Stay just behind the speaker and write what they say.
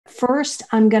first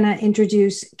I'm going to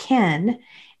introduce Ken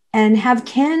and have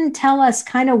Ken tell us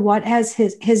kind of what has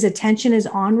his attention is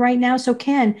on right now. So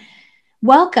Ken,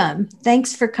 welcome.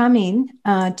 Thanks for coming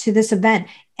to this event.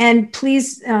 And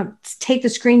please take the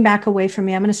screen back away from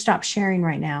me. I'm going to stop sharing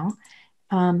right now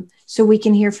so we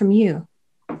can hear from you.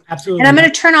 Absolutely. And I'm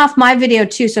going to turn off my video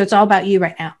too, so it's all about you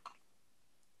right now.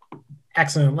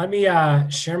 Excellent. Let me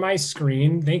share my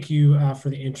screen. Thank you for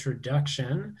the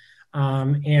introduction.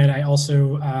 And I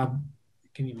also,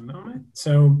 give me a moment.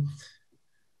 So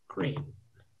great.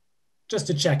 Just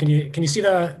to check, can you see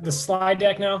the slide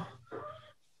deck now?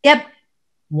 Yep.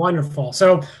 Wonderful.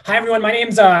 So, hi everyone. My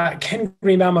name's Ken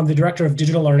Greenbaum. I'm the Director of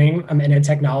Digital Learning and Ed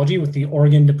Technology with the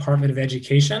Oregon Department of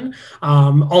Education.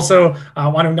 Also,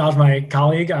 want to acknowledge my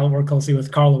colleague. I work closely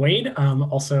with Carl Wade,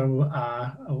 also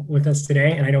with us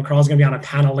today. And I know Carl's going to be on a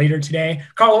panel later today.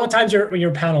 Carl, what time's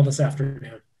your panel this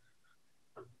afternoon?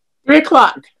 3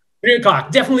 o'clock. 3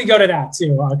 o'clock. Definitely go to that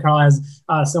too. Carl has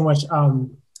so much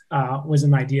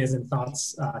wisdom, ideas, and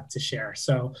thoughts to share.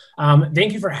 So,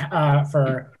 thank you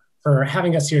for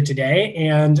having us here today.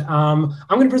 And I'm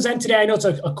going to present today, I know it's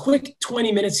a quick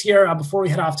 20 minutes here before we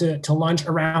head off to lunch,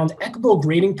 around equitable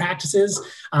grading practices,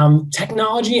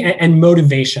 technology, and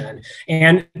motivation.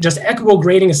 And just equitable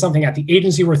grading is something at the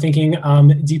agency we're thinking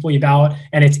deeply about,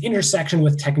 and its intersection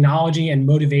with technology and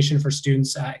motivation for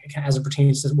students as it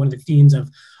pertains to one of the themes of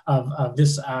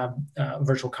this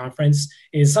virtual conference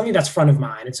is something that's front of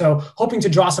mind. And so hoping to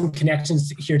draw some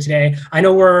connections here today. I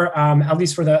know we're, at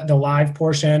least for the live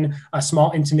portion, a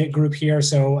small intimate group here.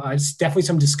 So it's definitely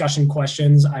some discussion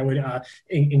questions. I would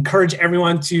encourage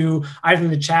everyone to either in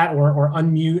the chat or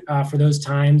unmute for those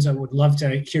times. I would love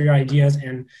to hear your ideas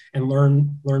and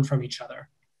learn from each other.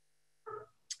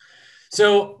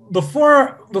 So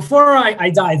before I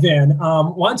dive in,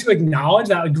 want to acknowledge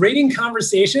that grading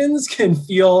conversations can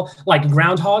feel like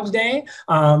Groundhog Day.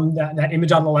 That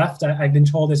image on the left, I've been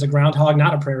told, is a groundhog,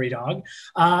 not a prairie dog.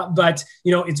 But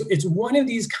you know, it's one of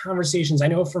these conversations. I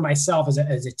know for myself as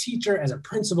a teacher, as a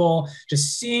principal,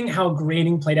 just seeing how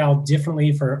grading played out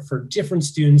differently for different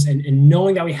students, and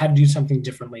knowing that we had to do something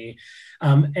differently.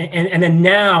 And then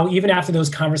now, even after those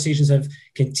conversations have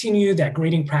continued, that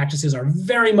grading practices are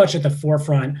very much at the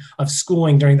forefront of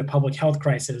schooling during the public health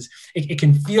crisis, it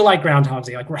can feel like Groundhog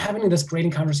Day, like we're having this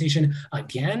grading conversation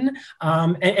again.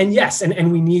 And yes,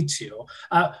 and we need to.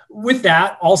 With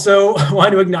that, also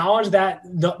want to acknowledge that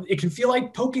it can feel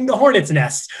like poking the hornet's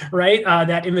nest, right?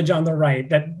 That image on the right,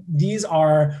 that these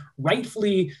are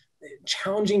rightfully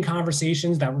challenging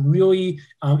conversations that really,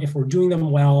 if we're doing them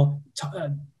well,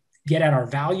 get at our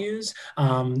values,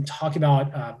 talk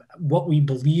about what we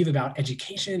believe about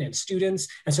education and students.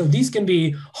 And so these can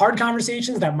be hard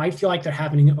conversations that might feel like they're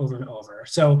happening over and over.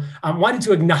 So I wanted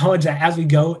to acknowledge that as we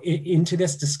go into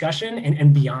this discussion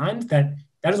and beyond, that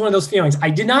is one of those feelings.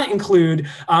 I did not include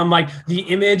like the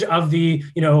image of the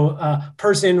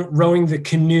person rowing the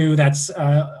canoe that's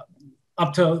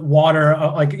up to water,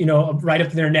 right up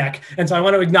to their neck. And so I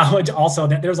want to acknowledge also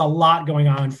that there's a lot going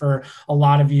on for a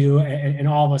lot of you and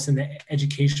all of us in the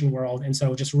education world. And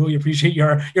so just really appreciate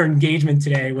your engagement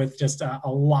today with just a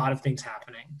lot of things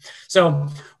happening. So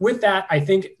with that, I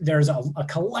think there's a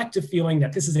collective feeling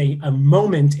that this is a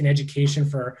moment in education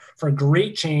for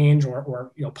great change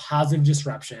or positive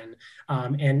disruption.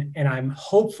 And I'm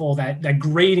hopeful that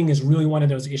grading is really one of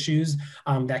those issues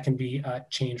that can be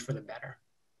changed for the better.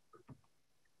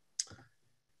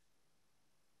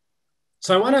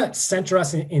 So I want to center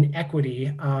us in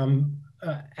equity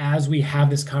as we have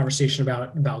this conversation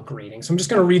about grading. So I'm just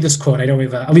going to read this quote. I know we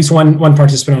have at least one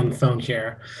participant on the phone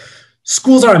here.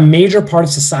 Schools are a major part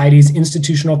of society's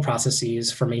institutional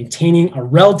processes for maintaining a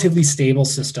relatively stable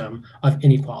system of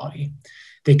inequality.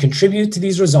 They contribute to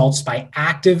these results by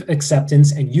active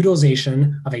acceptance and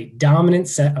utilization of a dominant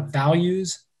set of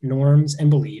values, norms, and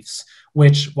beliefs,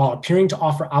 which, while appearing to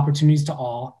offer opportunities to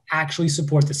all, actually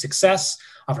support the success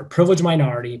of a privileged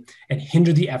minority and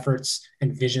hinder the efforts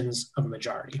and visions of a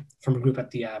majority, from a group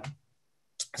at the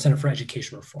Center for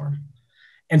Education Reform.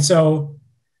 And so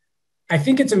I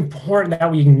think it's important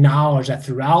that we acknowledge that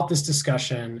throughout this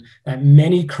discussion, that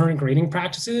many current grading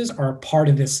practices are a part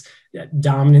of this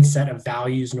dominant set of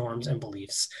values, norms, and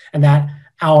beliefs, and that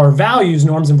our values,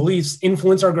 norms, and beliefs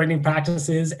influence our grading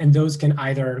practices, and those can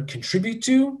either contribute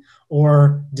to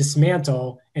or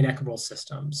dismantle inequitable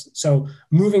systems. So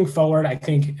moving forward, I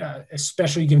think,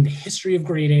 especially given the history of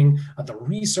grading, the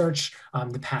research,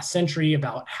 the past century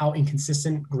about how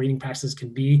inconsistent grading practices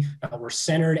can be, we're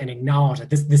centered and acknowledge that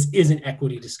this is an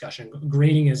equity discussion.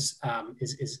 Grading is a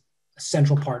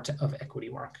central part of equity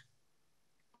work.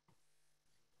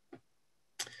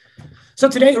 So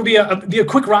today it'll be a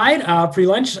quick ride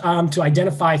pre-lunch to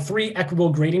identify 3 equitable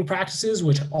grading practices,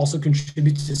 which also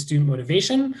contribute to student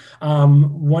motivation.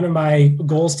 One of my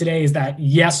goals today is that,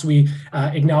 yes, we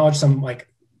acknowledge some like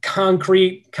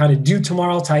concrete kind of do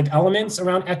tomorrow type elements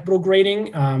around equitable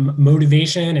grading,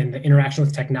 motivation and the interaction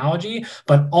with technology,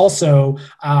 but also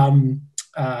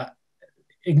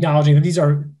acknowledging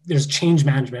that there's change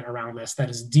management around this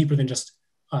that is deeper than just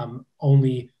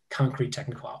only concrete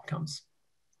technical outcomes.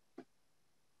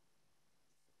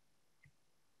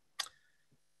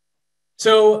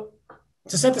 So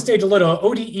to set the stage a little,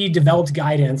 ODE developed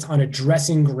guidance on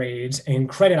addressing grades and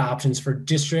credit options for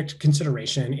district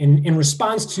consideration in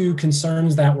response to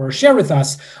concerns that were shared with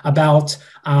us about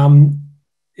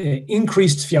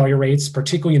increased failure rates,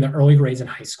 particularly in the early grades in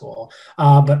high school,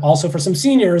 but also for some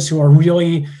seniors who are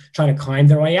really trying to climb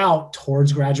their way out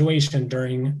towards graduation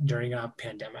during a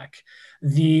pandemic.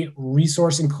 The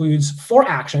resource includes 4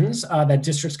 actions that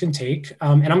districts can take,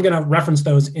 and I'm going to reference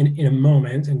those in a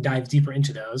moment and dive deeper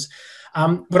into those.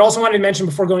 But also wanted to mention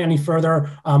before going any further,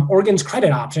 Oregon's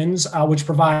credit options, which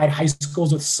provide high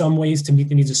schools with some ways to meet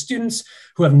the needs of students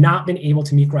who have not been able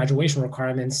to meet graduation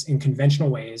requirements in conventional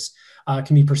ways,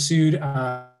 can be pursued,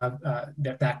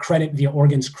 that credit via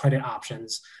Oregon's credit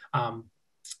options.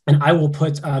 And I will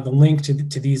put the link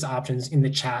to these options in the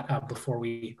chat before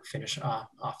we finish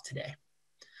off today.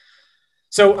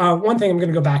 So one thing, I'm going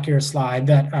to go back here a slide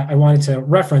that I wanted to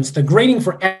reference, the grading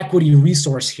for equity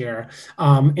resource here,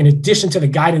 in addition to the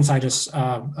guidance I just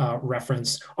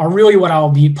referenced, are really what I'll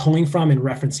be pulling from and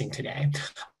referencing today.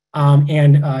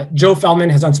 Joe Feldman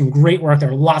has done some great work.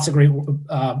 There are lots of great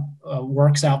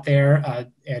works out there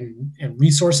and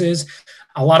resources.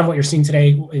 A lot of what you're seeing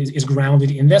today is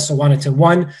grounded in this. So I wanted to,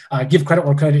 1, give credit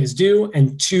where credit is due,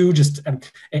 and 2, just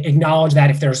acknowledge that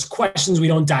if there's questions we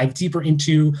don't dive deeper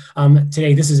into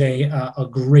today, this is a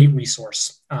great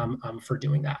resource for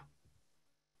doing that.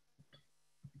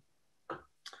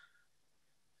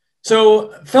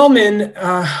 So Feldman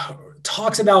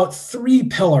talks about 3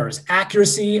 pillars: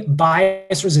 accuracy,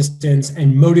 bias resistance,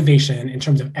 and motivation in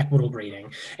terms of equitable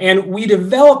grading. And we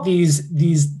developed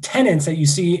these tenets that you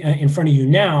see in front of you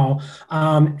now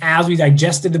as we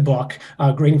digested the book,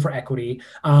 Grading for Equity,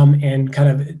 and kind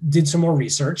of did some more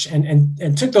research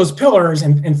and took those pillars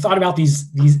and thought about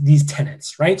these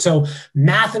tenets, right? So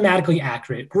mathematically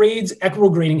accurate grades, equitable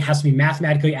grading has to be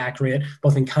mathematically accurate,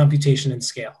 both in computation and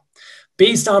scale.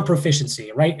 Based on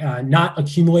proficiency, right? Not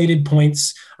accumulated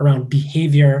points around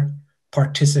behavior,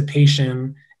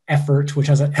 participation, effort, which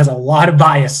has a lot of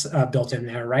bias built in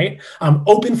there, right?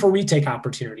 Open for retake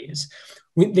opportunities.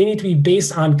 They need to be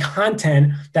based on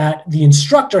content that the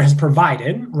instructor has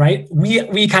provided, right?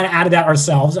 We kind of added that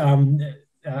ourselves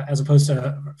as opposed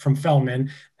to from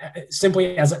Feldman,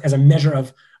 simply as a measure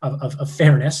of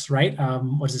fairness, right?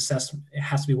 What is assessed? It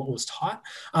has to be what was taught.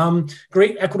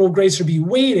 Great equitable grades should be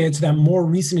weighted so that more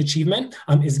recent achievement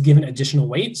is given additional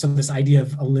weight. So this idea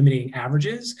of eliminating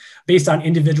averages based on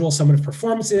individual summative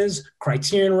performances,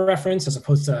 criterion reference as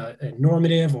opposed to a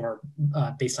normative or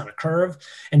based on a curve,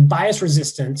 and bias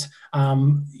resistant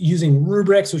using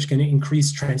rubrics, which can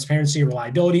increase transparency,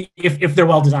 reliability if they're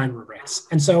well-designed rubrics.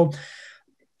 And so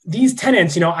these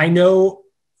tenets, I know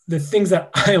the things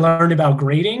that I learned about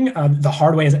grading the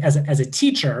hard way as a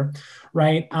teacher,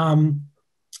 right?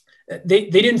 They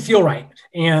didn't feel right.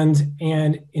 And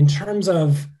in terms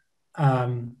of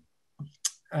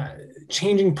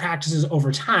changing practices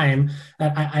over time,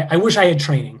 I wish I had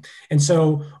training. And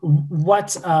so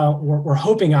what we're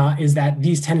hoping is that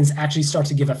these tenets actually start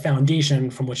to give a foundation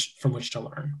from which to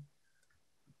learn.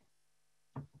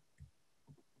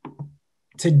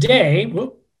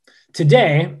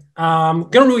 Today, I'm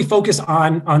going to really focus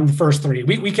on the first 3.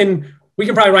 We can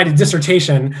probably write a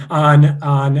dissertation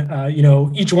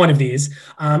on each one of these,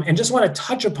 and just want to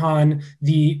touch upon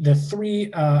the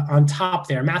 3 on top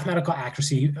there: mathematical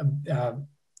accuracy,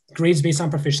 grades based on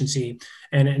proficiency,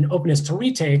 and an openness to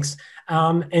retakes,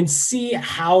 and see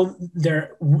how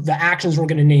the actions we're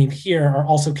going to name here are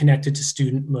also connected to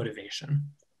student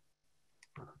motivation.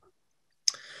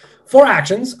 4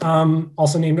 actions,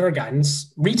 also named in our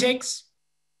guidance: retakes,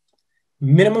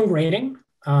 minimum grading,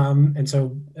 and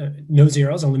so no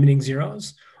zeros, eliminating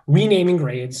zeros, renaming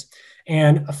grades,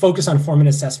 and a focus on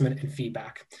formative assessment and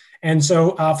feedback. And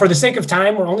so for the sake of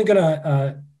time, we're only going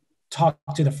to talk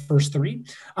to the first 3,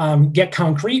 get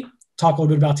concrete, talk a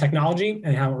little bit about technology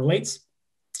and how it relates,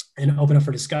 and open up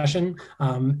for discussion,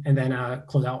 and then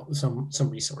close out with some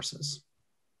resources.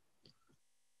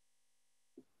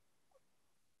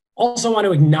 Also want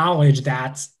to acknowledge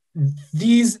that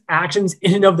these actions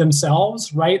in and of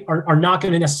themselves, right, are not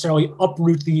going to necessarily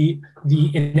uproot the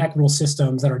inequitable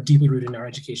systems that are deeply rooted in our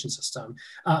education system.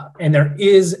 And there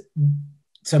is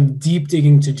some deep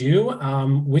digging to do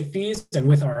with these and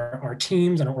with our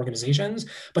teams and our organizations,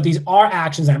 but these are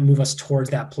actions that move us towards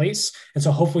that place. And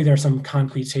so hopefully there are some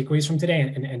concrete takeaways from today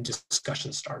and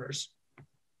discussion starters.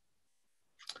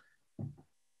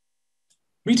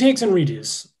 Retakes and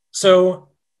redos. So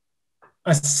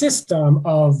a system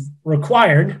of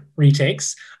required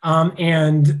retakes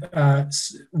and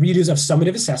redos of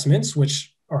summative assessments,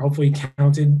 which are hopefully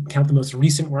count the most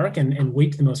recent work and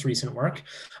weight the most recent work,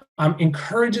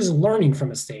 encourages learning from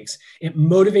mistakes. It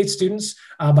motivates students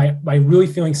by really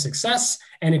feeling success,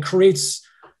 and it creates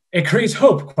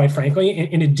hope, quite frankly,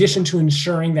 in addition to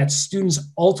ensuring that students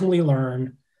ultimately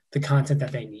learn the content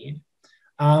that they need.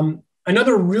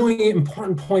 Another really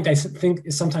important point I think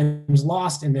is sometimes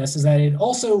lost in this is that it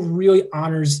also really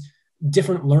honors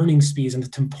different learning speeds and the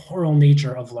temporal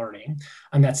nature of learning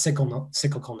and that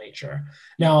cyclical nature.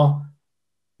 Now,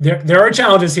 there are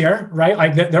challenges here, right?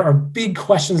 Like there are big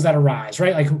questions that arise,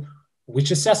 right? Like which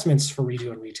assessments for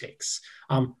redo and retakes?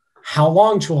 How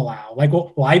long to allow? Like,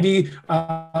 will I be,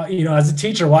 as a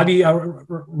teacher, will I be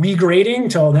regrading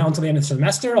until the end of the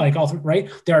semester? Like, right?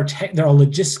 There are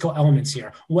logistical elements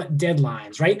here. What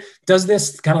deadlines, right? Does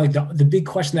this kind of like the big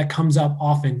question that comes up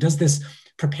often? Does this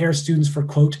prepare students for,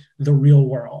 quote, the real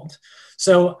world?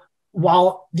 So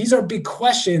while these are big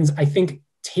questions, I think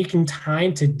taking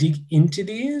time to dig into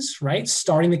these, right?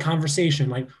 Starting the conversation,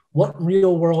 like what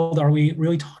real world are we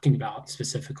really talking about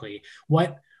specifically?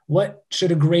 What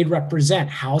should a grade represent?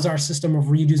 How's our system of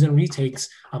redos and retakes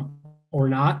or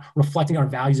not reflecting our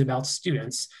values about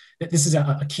students? That this is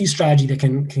a key strategy that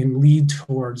can lead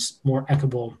towards more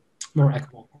equitable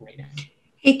grading.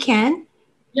 Hey, Ken.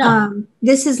 Yeah.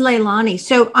 This is Leilani.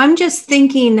 So I'm just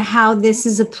thinking how this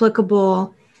is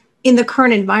applicable in the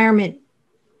current environment.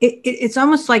 It's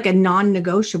almost like a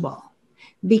non-negotiable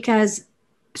because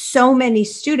so many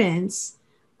students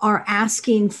are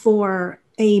asking for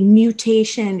a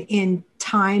mutation in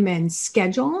time and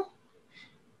schedule.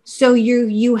 So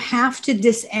you have to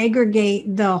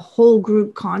disaggregate the whole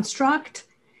group construct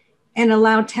and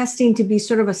allow testing to be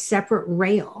sort of a separate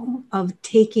rail of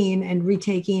taking and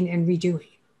retaking and redoing.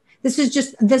 This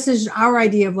is our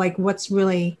idea of like what's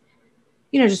really,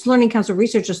 just Learning Council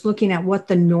research, just looking at what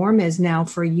the norm is now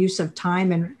for use of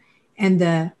time and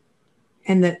the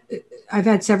I've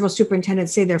had several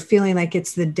superintendents say they're feeling like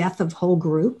it's the death of whole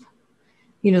group,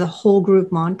 the whole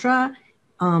group mantra.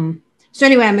 So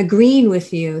anyway, I'm agreeing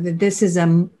with you that this is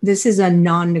a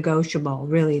non-negotiable,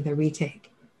 really, the retake.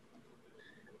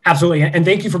 Absolutely. And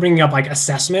thank you for bringing up like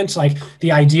assessment, like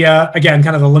the idea, again,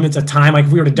 kind of the limits of time, like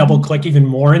if we were to double click even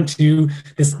more into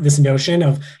this notion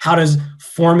of how does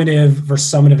formative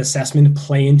versus summative assessment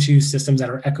play into systems that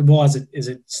are equitable as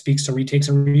it speaks to retakes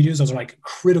and redos. Those are like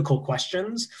critical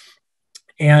questions.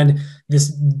 And this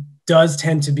does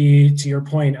tend to be, to your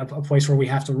point, a place where we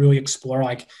have to really explore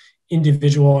like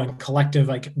individual and collective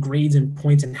like grades and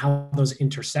points and how those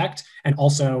intersect, and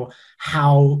also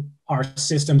how our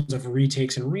systems of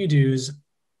retakes and redos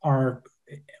are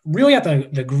really at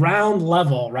the ground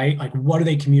level, right? Like what are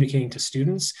they communicating to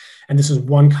students? And this is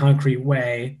one concrete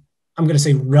way, I'm going to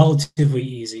say relatively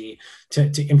easy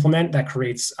to implement, that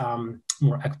creates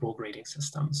more equitable grading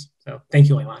systems. So thank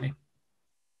you, Leilani.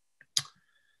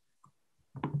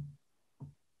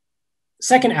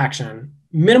 Second action,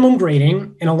 minimum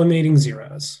grading and eliminating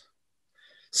zeros.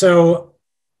 So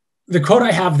the quote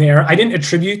I have there, I didn't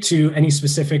attribute to any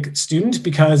specific student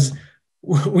because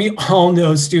we all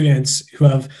know students who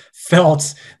have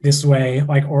felt this way,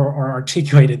 like, or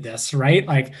articulated this, right?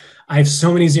 Like, I have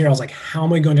so many zeros, like, how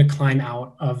am I going to climb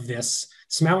out of this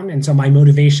mountain? And so my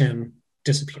motivation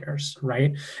disappears,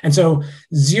 right? And so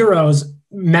zeros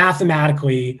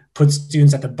mathematically put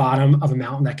students at the bottom of a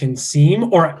mountain that can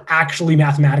seem or actually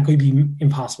mathematically be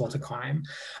impossible to climb.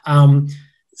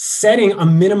 Setting a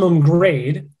minimum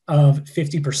grade of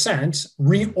 50%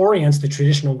 reorients the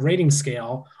traditional grading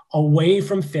scale away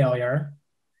from failure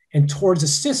and towards a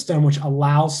system which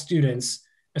allows students,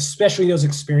 especially those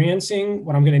experiencing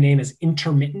what I'm going to name as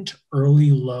intermittent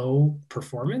early low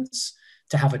performance,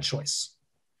 to have a choice.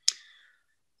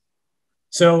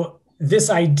 So this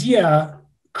idea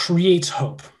creates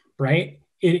hope, right?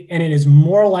 And it is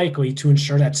more likely to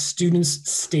ensure that students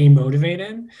stay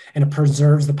motivated, and it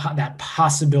preserves that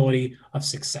possibility of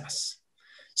success.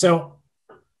 So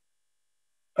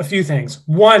a few things.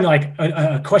 One, like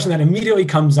a question that immediately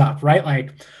comes up, right?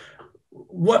 Like,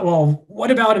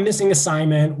 what about a missing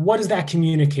assignment? What does that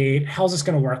communicate? How's this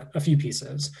going to work? A few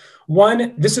pieces.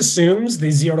 One, this assumes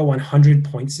the 0 to 100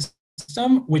 point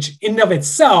system, which in and of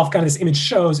itself, kind of this image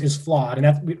shows, is flawed.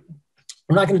 And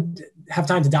we're not going to have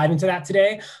time to dive into that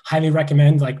today. Highly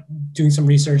recommend like doing some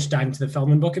research, dive into the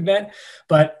Feldman book a bit.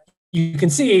 But you can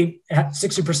see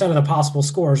 60% of the possible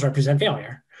scores represent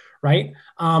failure, right?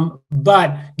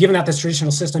 But given that this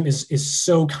traditional system is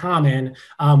so common,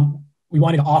 we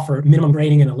wanted to offer minimum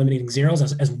grading and eliminating zeros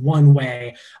as one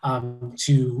way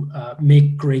to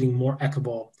make grading more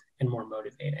equitable and more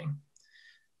motivating.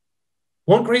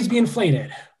 Won't grades be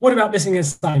inflated? What about missing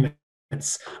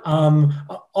assignments?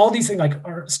 All these things, like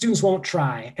our students won't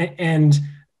try. And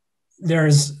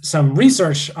there's some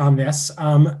research on this,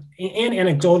 and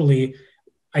anecdotally,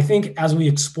 I think as we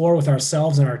explore with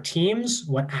ourselves and our teams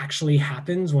what actually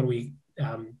happens when we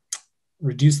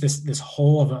reduce this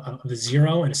whole of a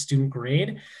 0 in a student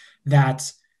grade,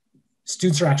 that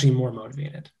students are actually more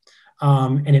motivated.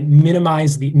 And it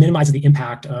minimizes the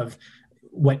impact of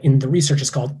what in the research is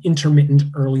called intermittent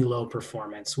early low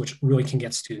performance, which really can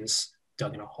get students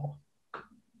dug in a hole.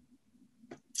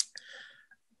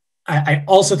 I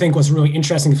also think what's really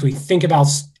interesting is we think about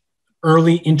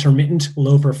early intermittent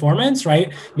low performance,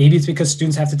 right? Maybe it's because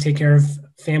students have to take care of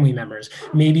family members.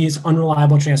 Maybe it's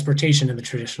unreliable transportation in the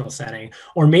traditional setting,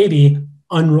 or maybe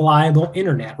unreliable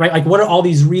internet, right? Like what are all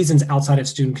these reasons outside of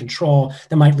student control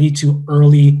that might lead to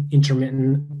early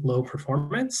intermittent low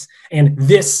performance? And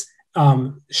this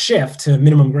shift to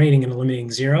minimum grading and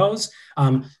eliminating zeros,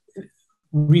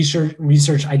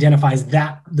 research identifies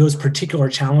that those particular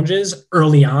challenges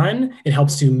early on. It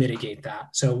helps to mitigate that.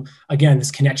 So again,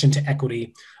 this connection to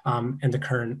equity and the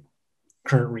current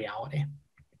reality.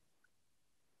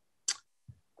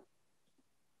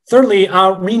 Thirdly,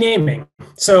 renaming.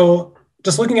 So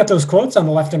just looking at those quotes on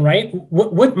the left and right,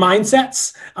 what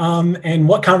mindsets and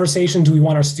what conversation do we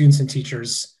want our students and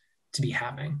teachers to be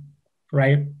having,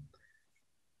 right?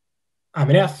 I'm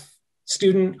an F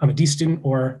student, I'm a D student,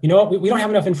 or you know what, we don't have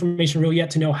enough information really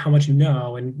yet to know how much you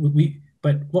know,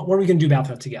 but what are we going to do about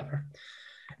that together?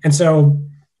 And so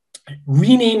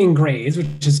renaming grades,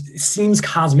 which seems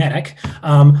cosmetic,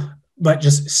 but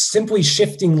just simply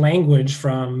shifting language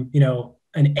from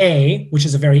an A, which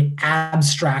is a very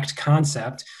abstract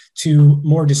concept, to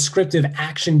more descriptive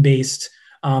action-based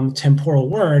temporal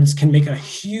words can make a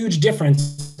huge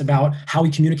difference about how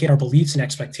we communicate our beliefs and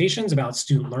expectations about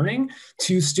student learning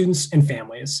to students and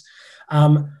families.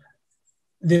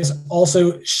 This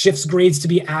also shifts grades to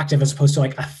be active as opposed to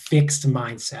like a fixed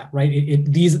mindset, right?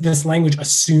 This language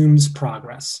assumes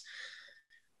progress.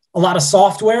 A lot of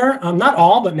software, not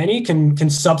all, but many can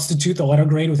substitute the letter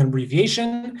grade with an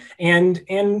abbreviation. And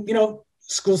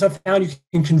schools have found you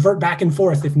can convert back and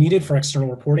forth if needed for external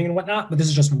reporting and whatnot, but this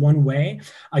is just one way,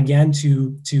 again,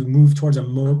 to move towards a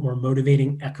more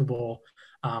motivating, equitable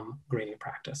grading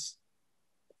practice.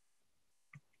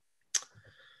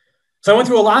 So I went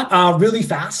through a lot really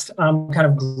fast, kind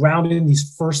of grounded in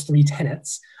these first 3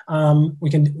 tenets. We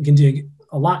can dig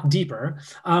a lot deeper,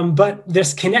 but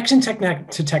this connection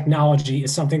to technology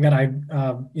is something that I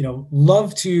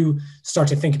love to start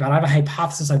to think about. I have a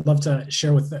hypothesis I'd love to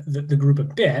share with the group a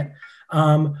bit,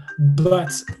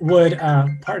 but would,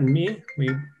 pardon me,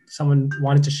 someone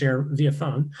wanted to share via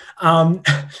phone. I'd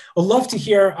love to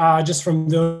hear just from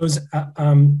those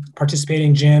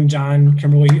participating, Jim, John,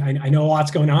 Kimberly. I know a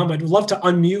lot's going on, but would love to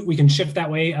unmute. We can shift that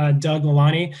way, Doug,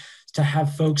 Leilani, to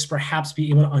have folks perhaps be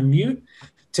able to unmute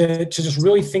to just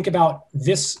really think about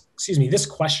this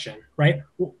question, right?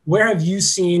 Where have you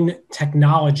seen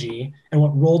technology and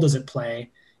what role does it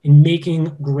play in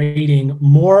making grading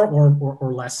more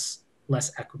or less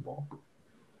equitable?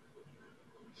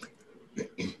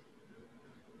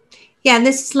 Yeah,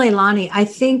 this is Leilani. I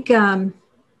think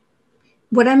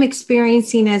what I'm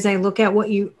experiencing as I look at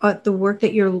the work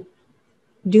that you're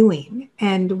doing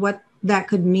and what that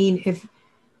could mean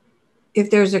if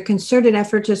there's a concerted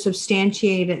effort to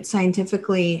substantiate it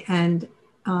scientifically and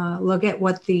look at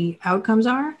what the outcomes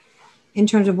are in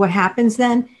terms of what happens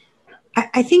then,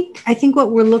 I think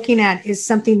what we're looking at is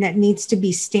something that needs to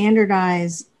be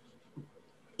standardized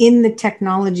in the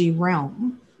technology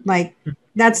realm. Like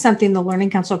that's something the Learning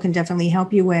Council can definitely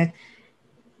help you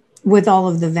with all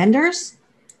of the vendors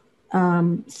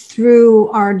through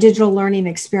our digital learning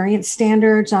experience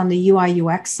standards on the UI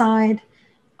UX side.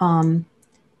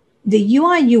 The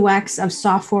UI UX of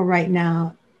software right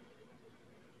now,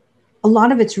 a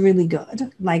lot of it's really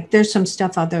good. Like there's some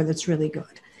stuff out there that's really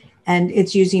good. And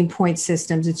it's using point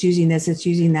systems, it's using this, it's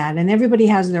using that. And everybody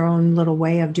has their own little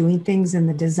way of doing things in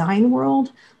the design world.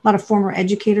 A lot of former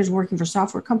educators working for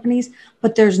software companies,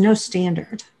 but there's no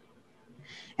standard.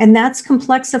 And that's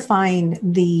complexifying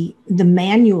the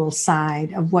manual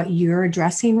side of what you're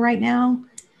addressing right now.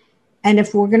 And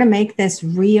if we're going to make this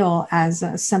real as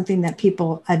something that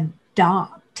people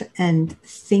adopt and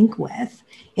think with,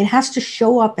 it has to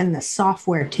show up in the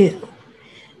software too.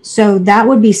 So that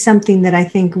would be something that I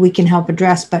think we can help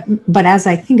address. But as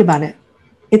I think about it,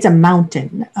 it's a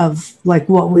mountain of like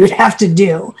what we would have to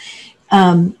do.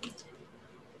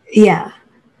 Yeah.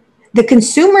 The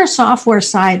consumer software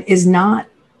side is not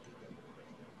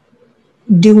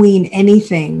doing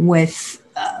anything with,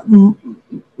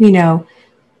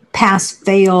 pass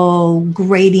fail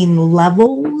grading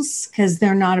levels because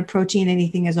they're not approaching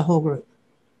anything as a whole group.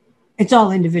 It's all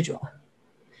individual,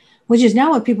 which is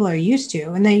now what people are used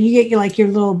to. And then you get your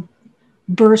little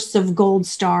bursts of gold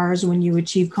stars when you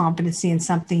achieve competency in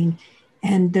something,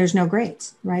 and there's no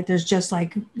grades, right? There's just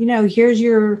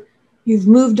you've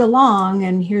moved along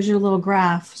and here's your little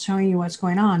graph showing you what's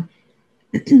going on.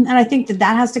 And I think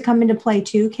that has to come into play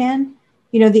too, Ken.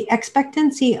 The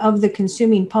expectancy of the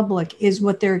consuming public is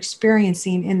what they're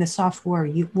experiencing in the software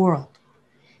world.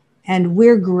 And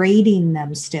we're grading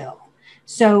them still.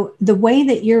 So the way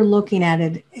that you're looking at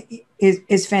it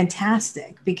is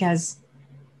fantastic, because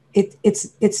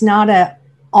it's not a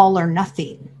all or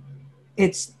nothing.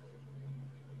 There's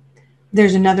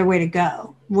another way to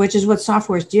go, which is what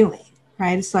software is doing,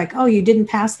 right? It's like, oh, you didn't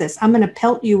pass this. I'm going to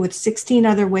pelt you with 16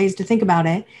 other ways to think about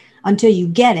it until you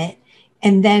get it.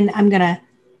 And then I'm going to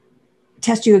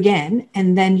test you again,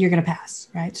 and then you're going to pass,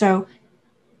 right? So,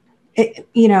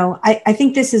 I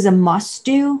think this is a must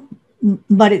do,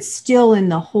 but it's still in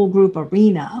the whole group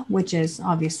arena, which is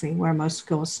obviously where most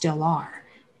schools still are.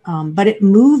 But it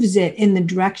moves it in the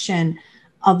direction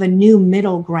of a new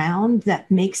middle ground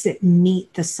that makes it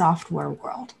meet the software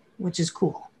world, which is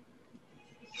cool.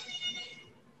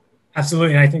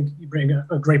 Absolutely. And I think you bring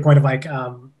a great point of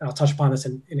I'll touch upon this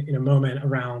in a moment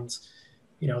around,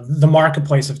 the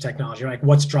marketplace of technology, like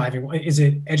what's driving, is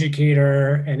it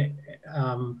educator and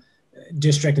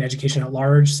district and education at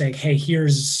large saying, hey,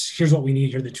 here's what we need,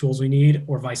 here are the tools we need,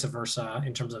 or vice versa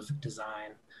in terms of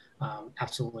design.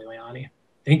 Absolutely, Leilani.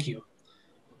 Thank you.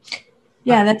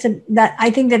 Yeah, I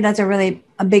think that's a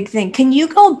big thing. Can you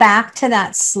go back to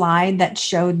that slide that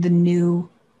showed the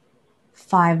new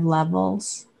 5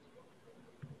 levels?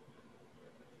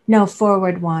 No,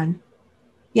 forward one.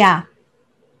 Yeah.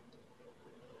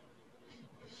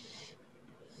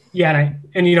 Yeah,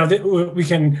 and we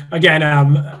can again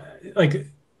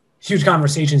huge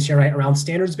conversations here, right, around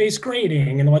standards-based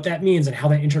grading and what that means and how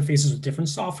that interfaces with different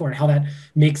software and how that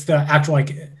makes the actual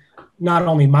not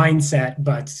only mindset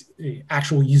but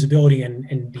actual usability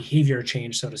and behavior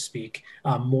change, so to speak,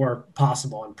 more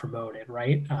possible and promoted,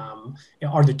 right?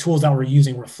 Are the tools that we're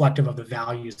using reflective of the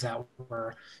values that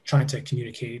we're trying to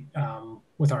communicate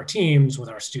with our teams, with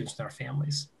our students, with our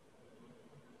families?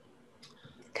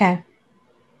 Okay.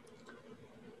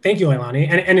 Thank you, Leilani.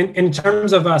 And in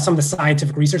terms of some of the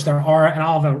scientific research, there are, and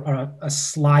I'll have a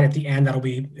slide at the end that'll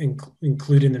be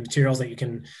included in the materials that you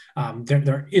can,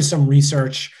 there is some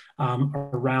research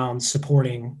around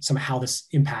supporting how this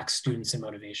impacts students and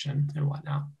motivation and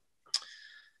whatnot.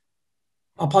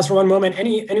 I'll pause for one moment.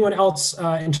 Anyone else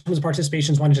in terms of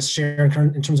participations want to just share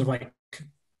in terms of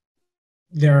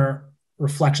their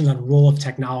reflections on role of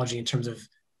technology in terms of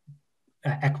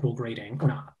equitable grading or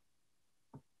not?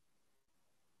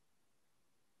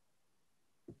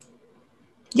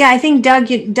 Yeah, I think Doug,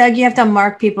 you have to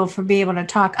mark people for being able to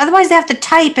talk. Otherwise, they have to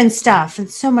type and stuff.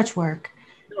 It's so much work.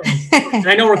 And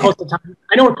I know we're close to time.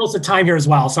 I know we're close to time here as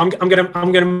well. So I'm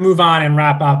gonna move on and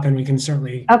wrap up, and we can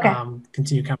certainly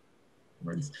continue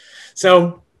conversations.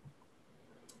 So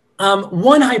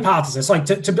one hypothesis,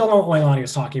 to build on what Leilani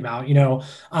was talking about,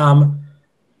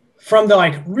 from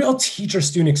the real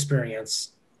teacher-student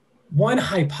experience, one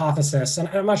hypothesis, and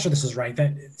I'm not sure this is right,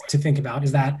 that to think about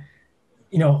is that,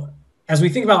 as we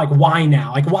think about why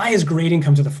now, why has grading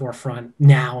come to the forefront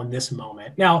now in this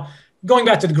moment? Now, going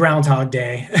back to the Groundhog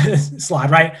Day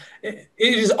slide, right?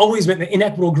 It has always been,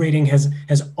 inequitable grading has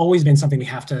always been something we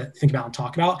have to think about and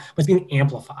talk about, but it's being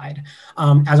amplified,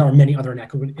 as are many other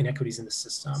inequities in the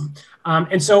system.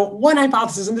 And so one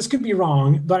hypothesis, and this could be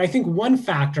wrong, but I think one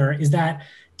factor is that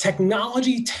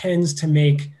technology tends to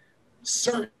make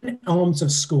certain elements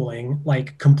of schooling,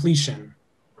 like completion,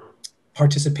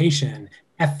 participation,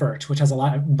 effort, which has a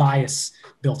lot of bias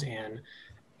built in,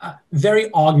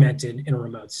 very augmented in a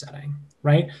remote setting,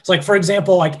 right? So like, for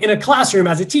example, like in a classroom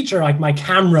as a teacher, like my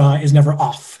camera is never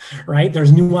off, right?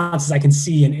 There's nuances I can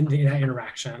see in that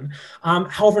interaction.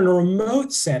 However, in a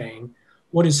remote setting,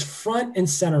 what is front and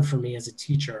center for me as a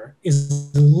teacher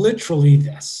is literally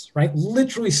this, right?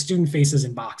 Literally student faces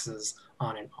and boxes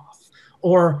on and off,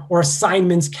 or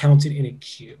assignments counted in a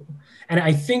queue. And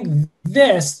I think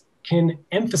this can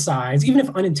emphasize, even if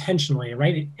unintentionally,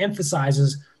 right? It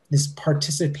emphasizes this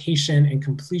participation and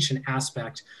completion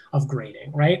aspect of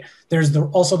grading, right? There's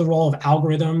also the role of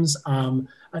algorithms,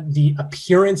 the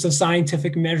appearance of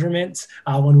scientific measurement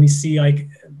when we see like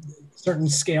certain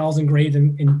scales and grades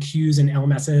in Qs and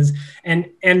LMSs,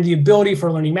 and the ability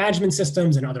for learning management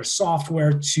systems and other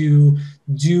software to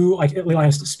do, like Levine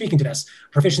is speaking to this,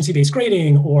 proficiency-based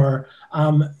grading, or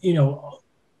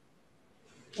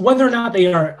whether or not they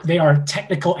are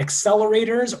technical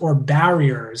accelerators or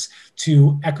barriers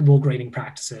to equitable grading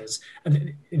practices.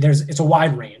 It's a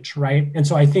wide range, right? And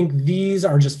so I think these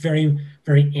are just very,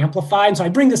 very amplified. And so I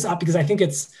bring this up because I think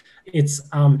it's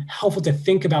helpful to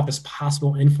think about this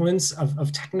possible influence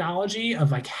of technology,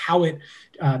 of like how it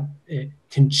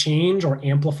can change or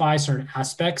amplify certain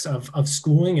aspects of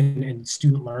schooling and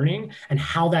student learning, and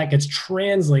how that gets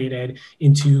translated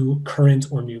into current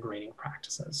or new grading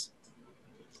practices.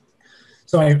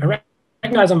 So I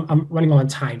recognize I'm running low on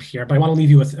time here, but I want to leave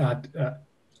you with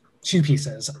two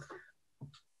pieces.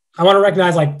 I want to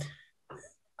recognize, like,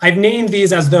 I've named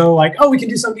these as though like, oh, we can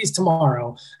do some of these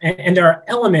tomorrow. And there are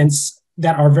elements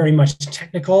that are very much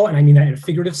technical. And I mean that in a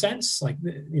figurative sense. Like,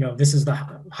 this is the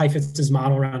Heifetz's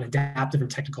model around adaptive and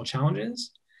technical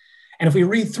challenges. And if we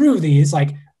read through these,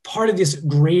 like, part of this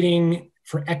grading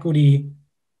for equity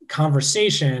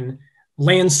conversation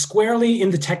lands squarely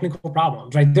in the technical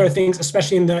problems, right? There are things,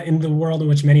 especially in the world in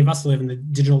which many of us live, in the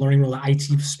digital learning world, the IT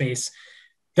space,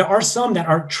 there are some that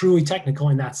are truly technical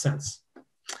in that sense.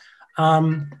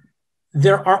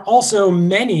 There are also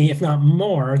many, if not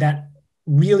more, that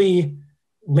really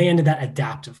land in that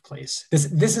adaptive place.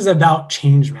 This is about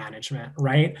change management,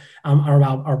 right? Or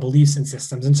about our beliefs and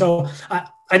systems. And so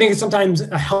I think it's sometimes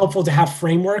helpful to have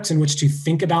frameworks in which to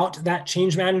think about that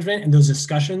change management and those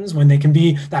discussions when they can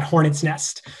be that hornet's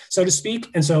nest, so to speak.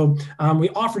 And so we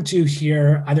offer to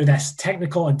here either that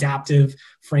technical adaptive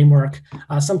framework.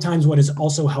 Sometimes what is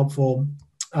also helpful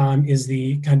is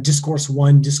the kind of discourse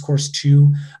 1, discourse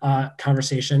 2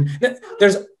 conversation.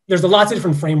 There's lots of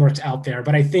different frameworks out there,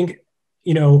 but I think,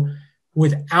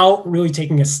 without really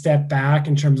taking a step back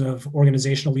in terms of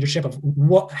organizational leadership of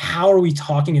how are we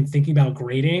talking and thinking about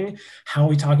grading? How are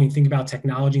we talking and thinking about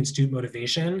technology and student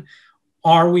motivation?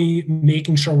 Are we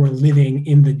making sure we're living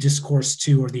in the discourse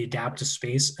 2 or the adaptive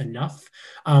space enough?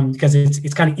 Because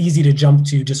it's kind of easy to jump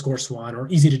to discourse 1 or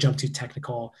easy to jump to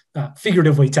technical,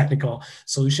 figuratively technical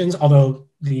solutions, although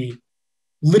the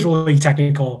literally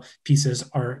technical pieces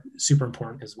are super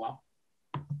important as well.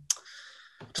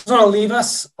 Just want to leave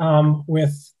us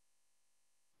with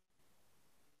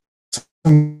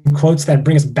some quotes that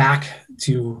bring us back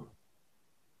to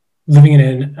living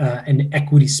in an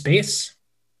equity space.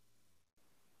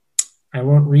 I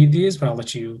won't read these, but I'll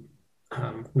let you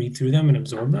read through them and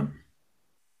absorb them.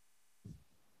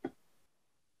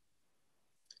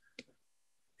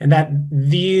 And that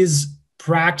these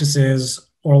practices,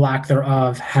 or lack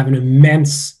thereof, have an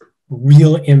immense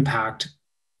real impact,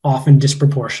 often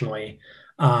disproportionately,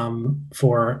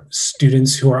 for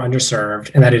students who are underserved,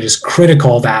 and that it is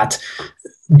critical that,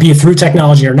 be it through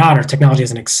technology or not, or technology as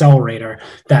an accelerator,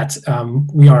 that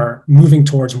we are moving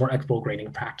towards more equitable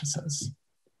grading practices.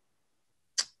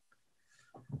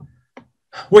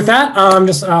 With that,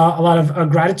 just a lot of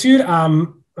gratitude.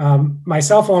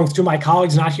 Myself, along with two of my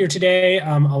colleagues not here today,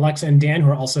 Alexa and Dan,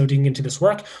 who are also digging into this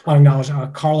work. I want to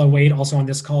acknowledge Carla Wade, also on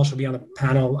this call. She'll be on the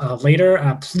panel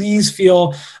later. Please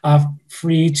feel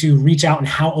free to reach out on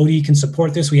how OD can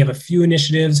support this. We have a few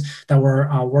initiatives that we're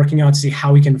working on to see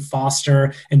how we can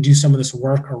foster and do some of this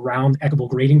work around equitable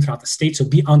grading throughout the state. So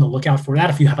be on the lookout for that.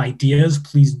 If you have ideas,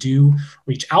 please do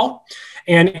reach out.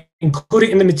 And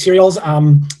included in the materials,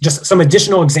 just some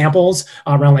additional examples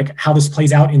around like how this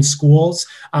plays out in schools,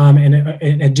 and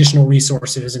additional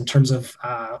resources in terms of,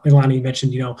 Ilana, you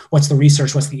mentioned, what's the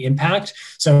research, what's the impact.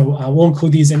 So we'll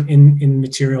include these in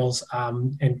materials,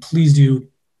 and please do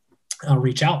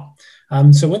reach out.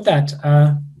 So with that,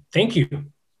 thank you.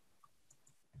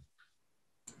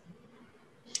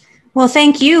 Well,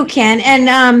 thank you, Ken.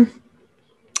 And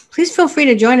please feel free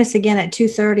to join us again at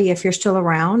 2:30 if you're still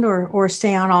around, or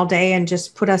stay on all day and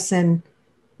just put us in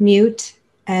mute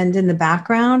and in the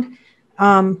background.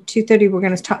 2:30,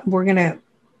 we're going to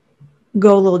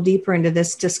go a little deeper into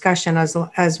this discussion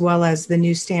as well as the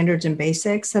new standards and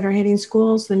basics that are hitting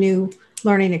schools, the new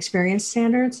learning experience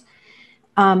standards.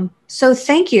 So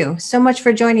thank you so much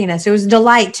for joining us. It was a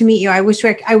delight to meet you. I wish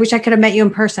I could have met you in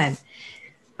person.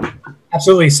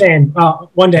 Absolutely, same.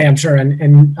 One day, I'm sure.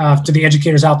 And to the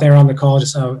educators out there on the call,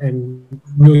 just and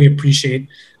really appreciate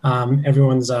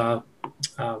everyone's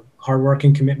hard work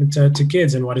and commitment to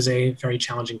kids in what is a very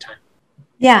challenging time.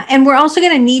 Yeah, and we're also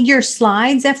going to need your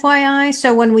slides, FYI.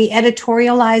 So when we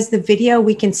editorialize the video,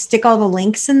 we can stick all the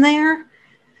links in there.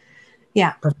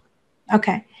 Yeah. Perfect.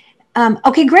 Okay.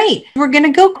 Okay, great. We're going to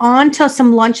go on to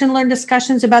some lunch and learn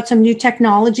discussions about some new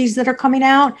technologies that are coming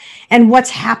out and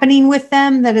what's happening with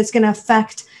them that is going to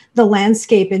affect the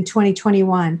landscape in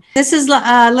 2021. This is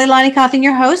Leilani Cawthon,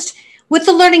 your host with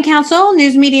the Learning Council,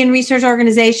 news media and research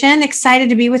organization. Excited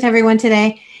to be with everyone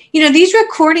today. You know, these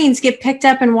recordings get picked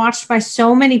up and watched by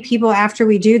so many people after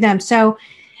we do them. So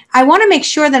I want to make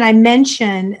sure that I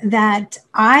mention that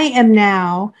I am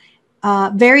now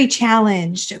very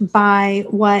challenged by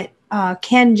what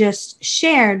Ken just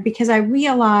shared, because I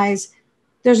realize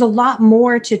there's a lot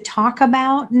more to talk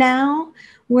about now.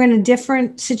 We're in a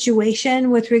different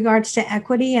situation with regards to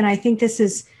equity, and I think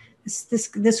this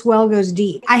well goes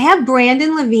deep. I have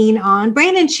Brandon Levine on.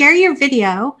 Brandon, share your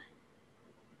video.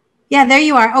 Yeah, there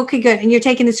you are. Okay, good. And you're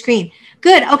taking the screen.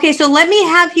 Good. Okay, so let me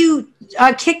have you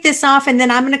kick this off, and then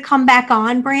I'm going to come back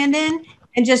on, Brandon,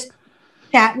 and just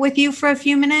chat with you for a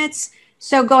few minutes.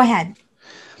 So go ahead.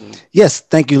 Yes,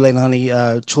 thank you,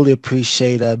 Leilani. Truly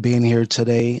appreciate being here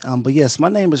today. But yes, my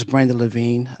name is Brandon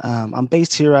Levine. I'm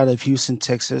based here out of Houston,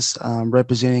 Texas,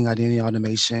 representing Identity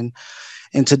Automation.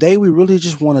 And today we really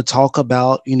just want to talk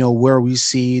about, where we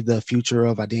see the future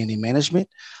of identity management,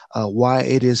 why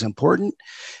it is important.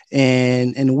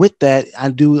 And with that, I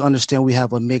do understand we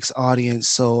have a mixed audience.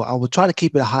 So I will try to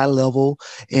keep it high level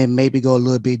and maybe go a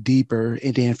little bit deeper.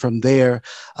 And then from there,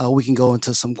 we can go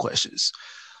into some questions.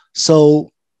 So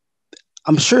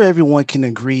I'm sure everyone can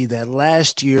agree that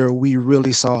last year we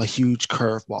really saw a huge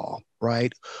curveball,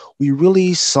 right? We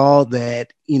really saw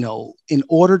that, in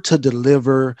order to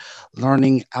deliver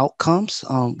learning outcomes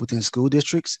within school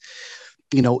districts,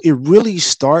 it really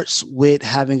starts with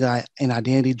having an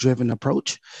identity-driven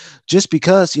approach, just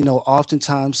because,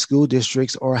 oftentimes school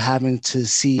districts are having to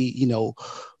see,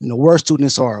 where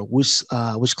students are, which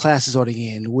classes are they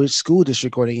in, which school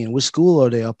district are they in, which school are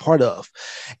they a part of.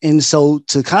 And so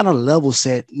to kind of level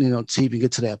set, to even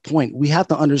get to that point, we have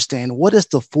to understand what is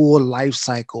the full life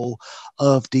cycle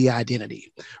of the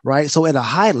identity, right? So at a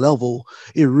high level,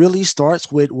 it really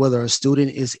starts with whether a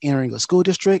student is entering a school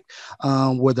district,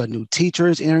 whether a new teacher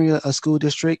is entering a school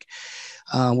district.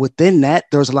 Within that,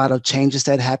 there's a lot of changes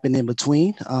that happen in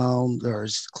between.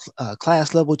 There's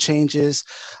class level changes.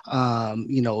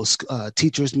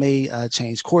 Teachers may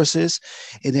change courses.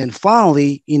 And then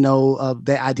finally,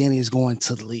 that identity is going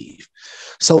to leave.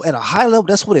 So at a high level,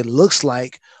 that's what it looks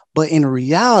like. But in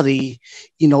reality,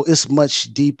 it's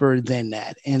much deeper than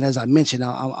that. And as I mentioned,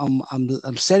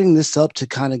 I'm setting this up to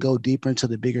kind of go deeper into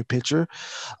the bigger picture.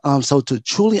 So to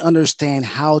truly understand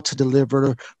how to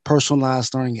deliver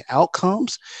personalized learning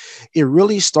outcomes, it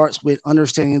really starts with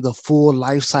understanding the full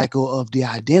life cycle of the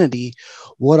identity,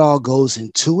 what all goes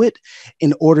into it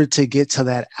in order to get to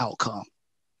that outcome.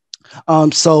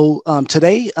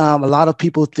 Today, a lot of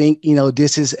people think,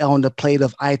 this is on the plate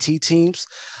of IT teams.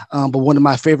 But one of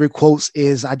my favorite quotes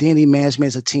is identity management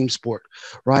is a team sport,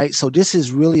 right? So this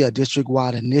is really a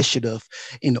district-wide initiative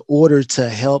in order to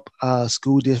help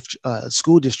school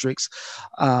districts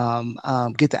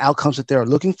get the outcomes that they're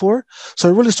looking for. So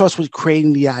it really starts with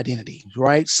creating the identity,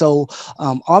 right? So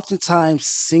oftentimes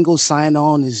single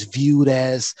sign-on is viewed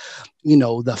as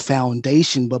the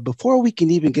foundation. But before we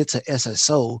can even get to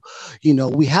SSO,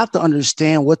 we have to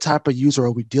understand what type of user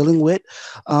are we dealing with.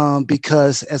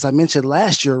 Because as I mentioned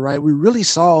last year, right, we really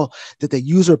saw that the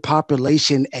user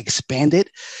population expanded.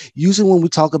 Usually when we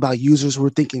talk about users, we're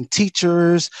thinking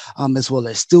teachers as well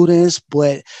as students,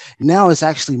 but now it's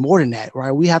actually more than that,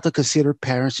 right? We have to consider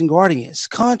parents and guardians,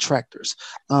 contractors,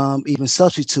 even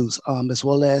substitutes, as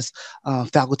well as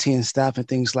faculty and staff and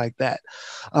things like that.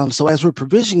 So as we're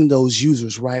provisioning those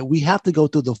users, right, we have to go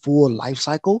through the full life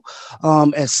cycle.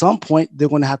 At some point, they're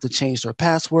going to have to change their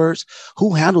passwords.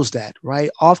 Who handles that, right?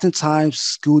 Oftentimes,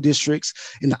 school districts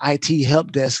and the IT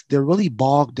help desk, they're really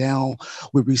bogged down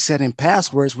with resetting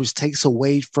passwords, which takes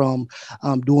away from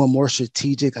doing more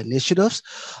strategic initiatives.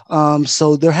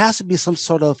 So there has to be some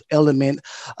sort of element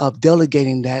of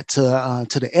delegating that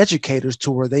to the educators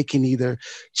to where they can either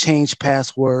change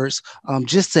passwords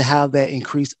just to have that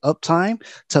increased uptime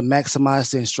to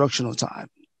maximize the instructional time.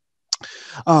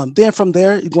 Then from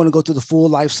there, you're going to go through the full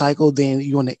life cycle. Then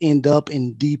you're going to end up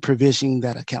in deprovisioning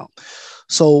that account.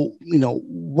 So,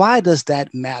 why does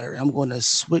that matter? I'm going to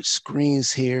switch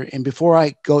screens here. And before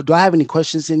I go, do I have any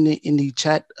questions in the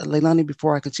chat, Leilani,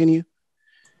 before I continue?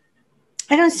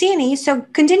 I don't see any, so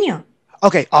continue.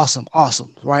 Okay, awesome.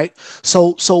 Right.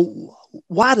 So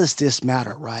why does this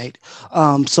matter, right?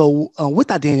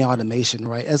 With identity automation,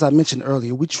 right, as I mentioned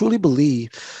earlier, we truly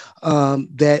believe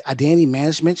that identity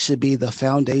management should be the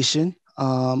foundation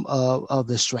of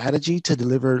the strategy to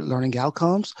deliver learning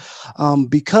outcomes.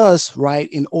 Because, right,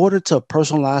 in order to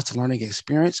personalize the learning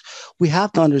experience, we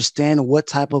have to understand what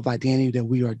type of identity that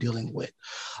we are dealing with.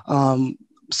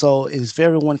 So if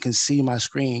everyone can see my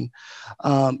screen,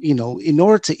 in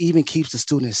order to even keep the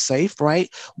students safe, right,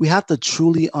 we have to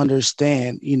truly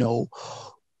understand,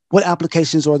 what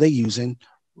applications are they using,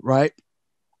 right?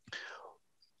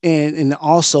 And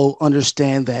also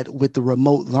understand that with the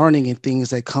remote learning and things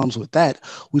that comes with that,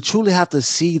 we truly have to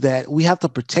see that we have to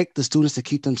protect the students to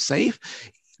keep them safe,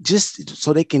 just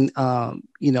so they can,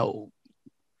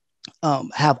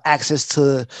 have access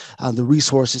to the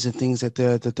resources and things that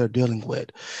they're dealing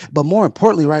with. But more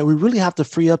importantly, right, we really have to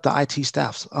free up the IT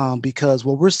staffs, because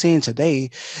what we're seeing today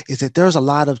is that there's a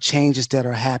lot of changes that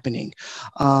are happening.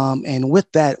 And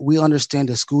with that, we understand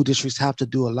that school districts have to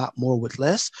do a lot more with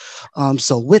less.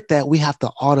 So with that, we have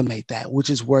to automate that, which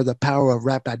is where the power of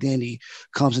rapid identity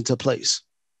comes into place.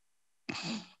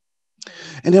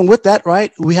 And then with that,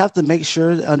 right, we have to make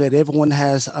sure that everyone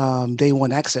has day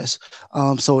one access.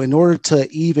 So in order to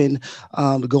even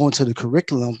go into the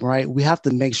curriculum, right, we have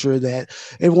to make sure that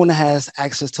everyone has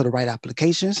access to the right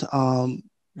applications,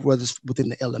 whether it's within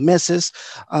the LMSs,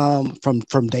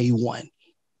 from day one.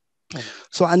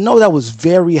 So I know that was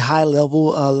very high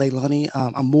level, Leilani.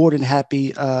 I'm more than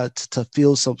happy to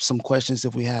field some questions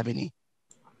if we have any.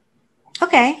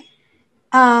 Okay.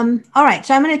 All right.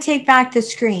 So I'm going to take back the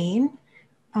screen.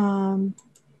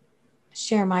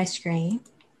 Share my screen.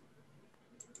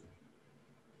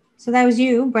 So that was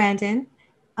you, Brandon.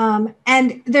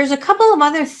 And there's a couple of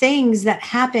other things that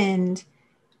happened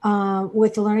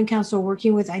with the Learning Council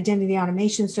working with identity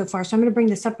automation so far. So I'm going to bring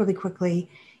this up really quickly.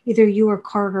 Either you or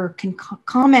Carter can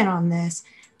comment on this.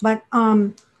 But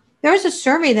there was a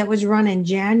survey that was run in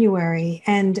January,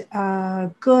 and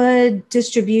good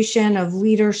distribution of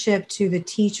leadership to the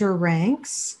teacher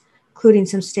ranks, including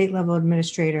some state level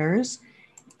administrators.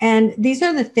 And these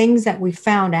are the things that we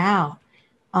found out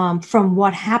from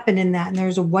what happened in that. And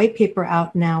there's a white paper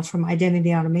out now from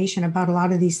Identity Automation about a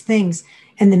lot of these things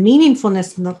and the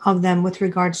meaningfulness of them with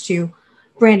regards to,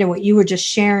 Brandon, what you were just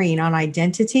sharing on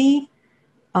identity.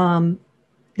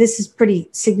 This is pretty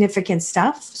significant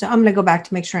stuff. So I'm going to go back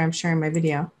to make sure I'm sharing my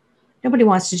video. Nobody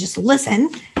wants to just listen.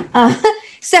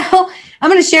 So I'm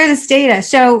going to share this data.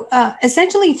 So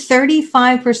essentially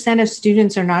 35% of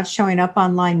students are not showing up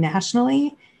online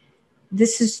nationally.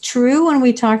 This is true when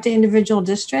we talk to individual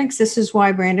districts. This is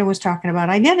why Brandon was talking about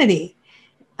identity.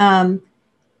 Being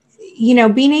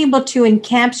able to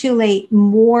encapsulate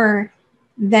more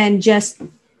than just,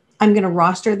 I'm going to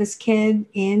roster this kid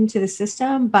into the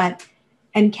system, but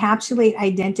encapsulate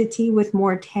identity with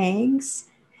more tags.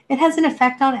 It has an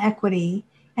effect on equity.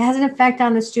 It has an effect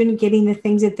on the student getting the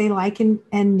things that they like and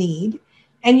need.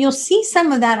 And you'll see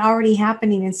some of that already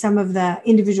happening in some of the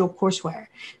individual courseware.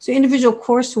 So individual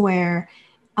courseware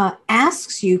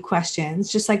asks you questions,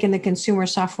 just like in the consumer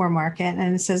software market.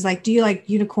 And it says, like, do you like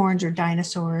unicorns or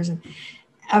dinosaurs? And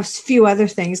a few other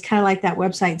things, kind of like that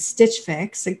website Stitch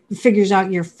Fix. It figures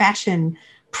out your fashion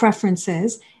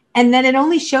preferences. And then it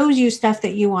only shows you stuff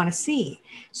that you want to see.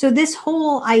 So this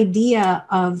whole idea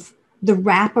of the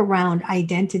wraparound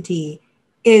identity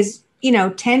is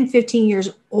 10, 15 years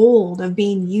old of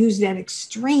being used at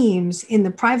extremes in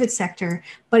the private sector,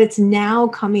 but it's now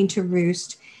coming to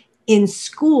roost in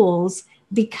schools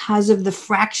because of the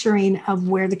fracturing of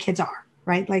where the kids are,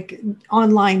 right? Like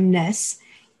onlineness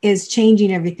is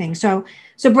changing everything. So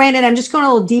Brandon, I'm just going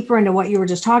a little deeper into what you were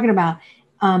just talking about.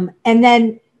 And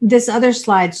then this other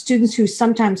slide, students who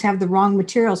sometimes have the wrong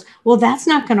materials. Well, that's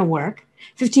not going to work.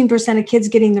 15% of kids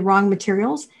getting the wrong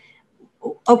materials.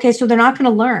 Okay, so they're not going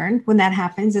to learn when that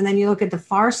happens. And then you look at the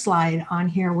far slide on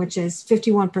here, which is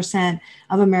 51%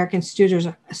 of American students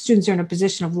are in a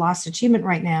position of lost achievement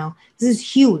right now. This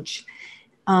is huge.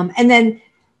 And then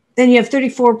you have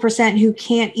 34% who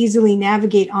can't easily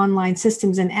navigate online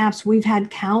systems and apps. We've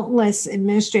had countless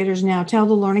administrators now tell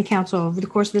the Learning Council over the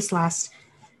course of this last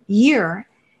year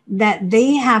that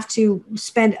they have to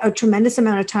spend a tremendous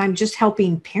amount of time just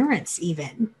helping parents,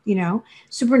 even,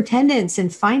 superintendents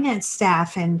and finance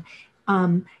staff and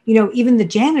Even the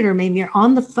janitor maybe are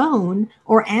on the phone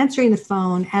or answering the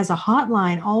phone as a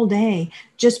hotline all day,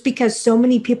 just because so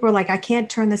many people are like, I can't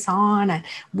turn this on.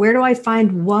 Where do I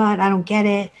find what? I don't get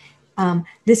it.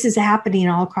 This is happening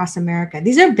all across America.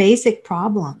 These are basic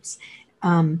problems.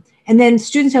 And then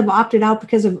students have opted out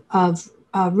because of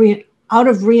out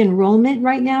of re-enrollment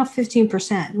right now,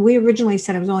 15%. We originally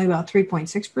said it was only about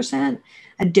 3.6%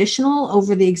 additional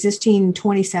over the existing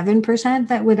 27%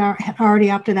 that would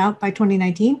already opted out by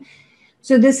 2019.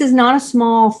 So this is not a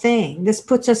small thing. This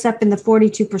puts us up in the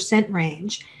 42%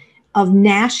 range of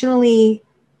nationally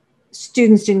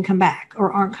students didn't come back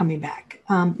or aren't coming back,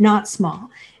 not small.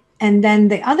 And then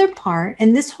the other part,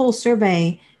 and this whole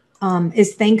survey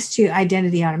is thanks to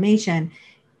identity automation,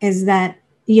 is that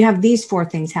you have these four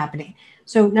things happening.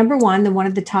 So number one, the one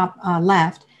at the top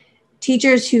left,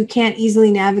 teachers who can't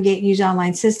easily navigate and use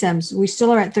online systems, we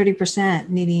still are at 30%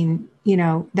 needing,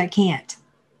 that can't.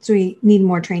 So we need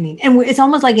more training. And it's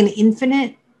almost like an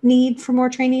infinite need for more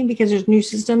training because there's new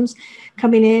systems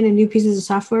coming in and new pieces of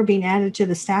software being added to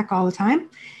the stack all the time.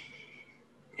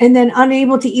 And then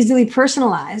unable to easily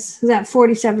personalize, that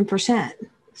 47%.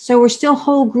 So we're still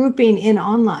whole grouping in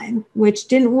online, which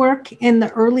didn't work in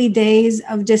the early days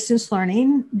of distance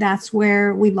learning. That's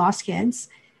where we lost kids.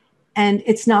 And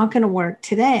it's not going to work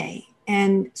today.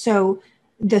 And so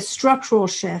the structural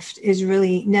shift is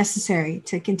really necessary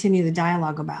to continue the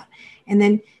dialogue about. And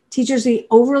then teachers are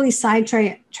overly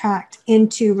sidetracked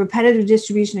into repetitive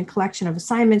distribution and collection of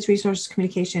assignments, resources,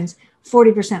 communications,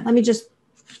 40%. Let me just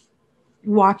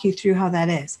walk you through how that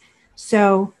is.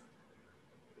 So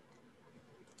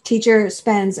teacher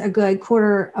spends a good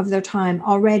quarter of their time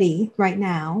already right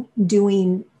now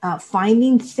doing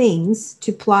finding things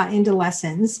to plot into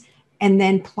lessons and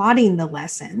then plotting the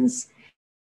lessons.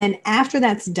 And after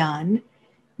that's done,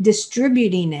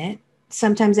 distributing it.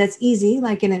 Sometimes that's easy,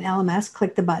 like in an LMS,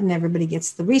 click the button, everybody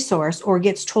gets the resource or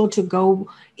gets told to go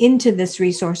into this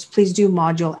resource, please do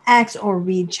module X or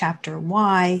read chapter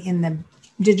Y in the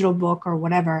digital book or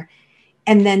whatever.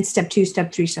 And then step 2,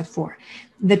 step 3, step 4.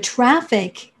 The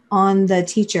traffic on the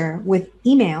teacher with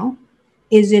email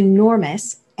is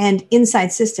enormous and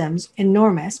inside systems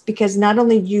enormous, because not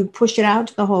only do you push it out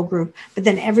to the whole group, but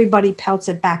then everybody pelts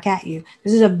it back at you.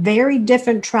 This is a very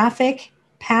different traffic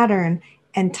pattern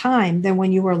and time than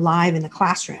when you were live in the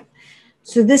classroom.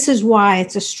 So this is why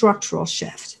it's a structural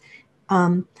shift.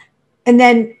 And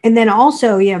then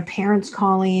also you have parents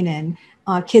calling and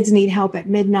kids need help at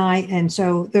midnight. And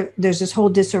so there's this whole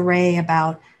disarray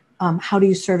about how do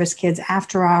you service kids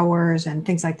after hours and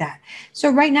things like that. So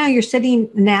right now you're sitting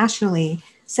nationally,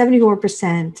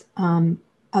 74%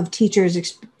 of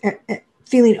teachers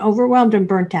feeling overwhelmed and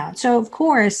burnt out. So of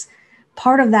course,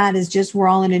 part of that is just we're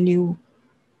all in a new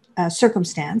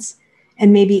circumstance,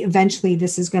 and maybe eventually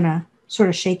this is going to sort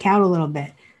of shake out a little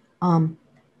bit.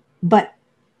 But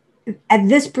at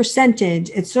this percentage,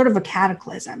 it's sort of a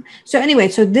cataclysm. So anyway,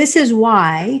 so this is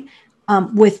why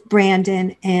with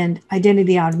Brandon and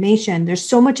identity automation, there's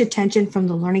so much attention from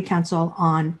the Learning Council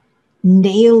on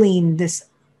nailing this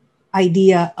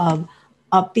idea of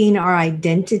upping our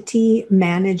identity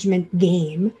management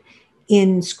game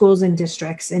in schools and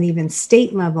districts and even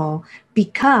state level,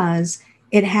 because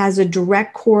it has a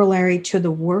direct corollary to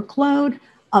the workload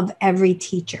of every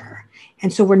teacher.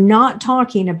 And so we're not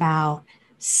talking about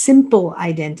simple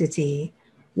identity.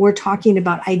 We're talking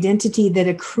about identity that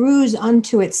accrues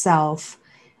unto itself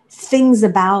things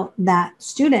about that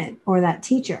student or that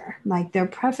teacher, like their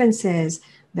preferences,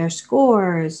 their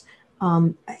scores,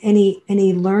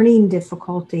 any learning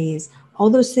difficulties. All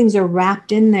those things are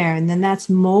wrapped in there, and then that's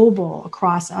mobile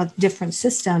across different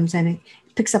systems, and it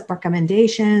picks up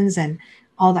recommendations and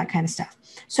all that kind of stuff.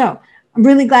 So I'm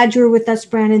really glad you were with us,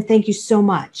 Brandon. Thank you so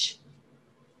much.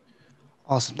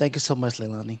 Awesome. Thank you so much,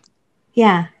 Leilani.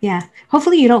 Yeah.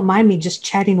 Hopefully you don't mind me just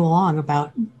chatting along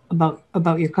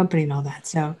about your company and all that.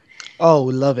 So. Oh,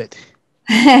 we love it.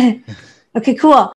 Okay, cool.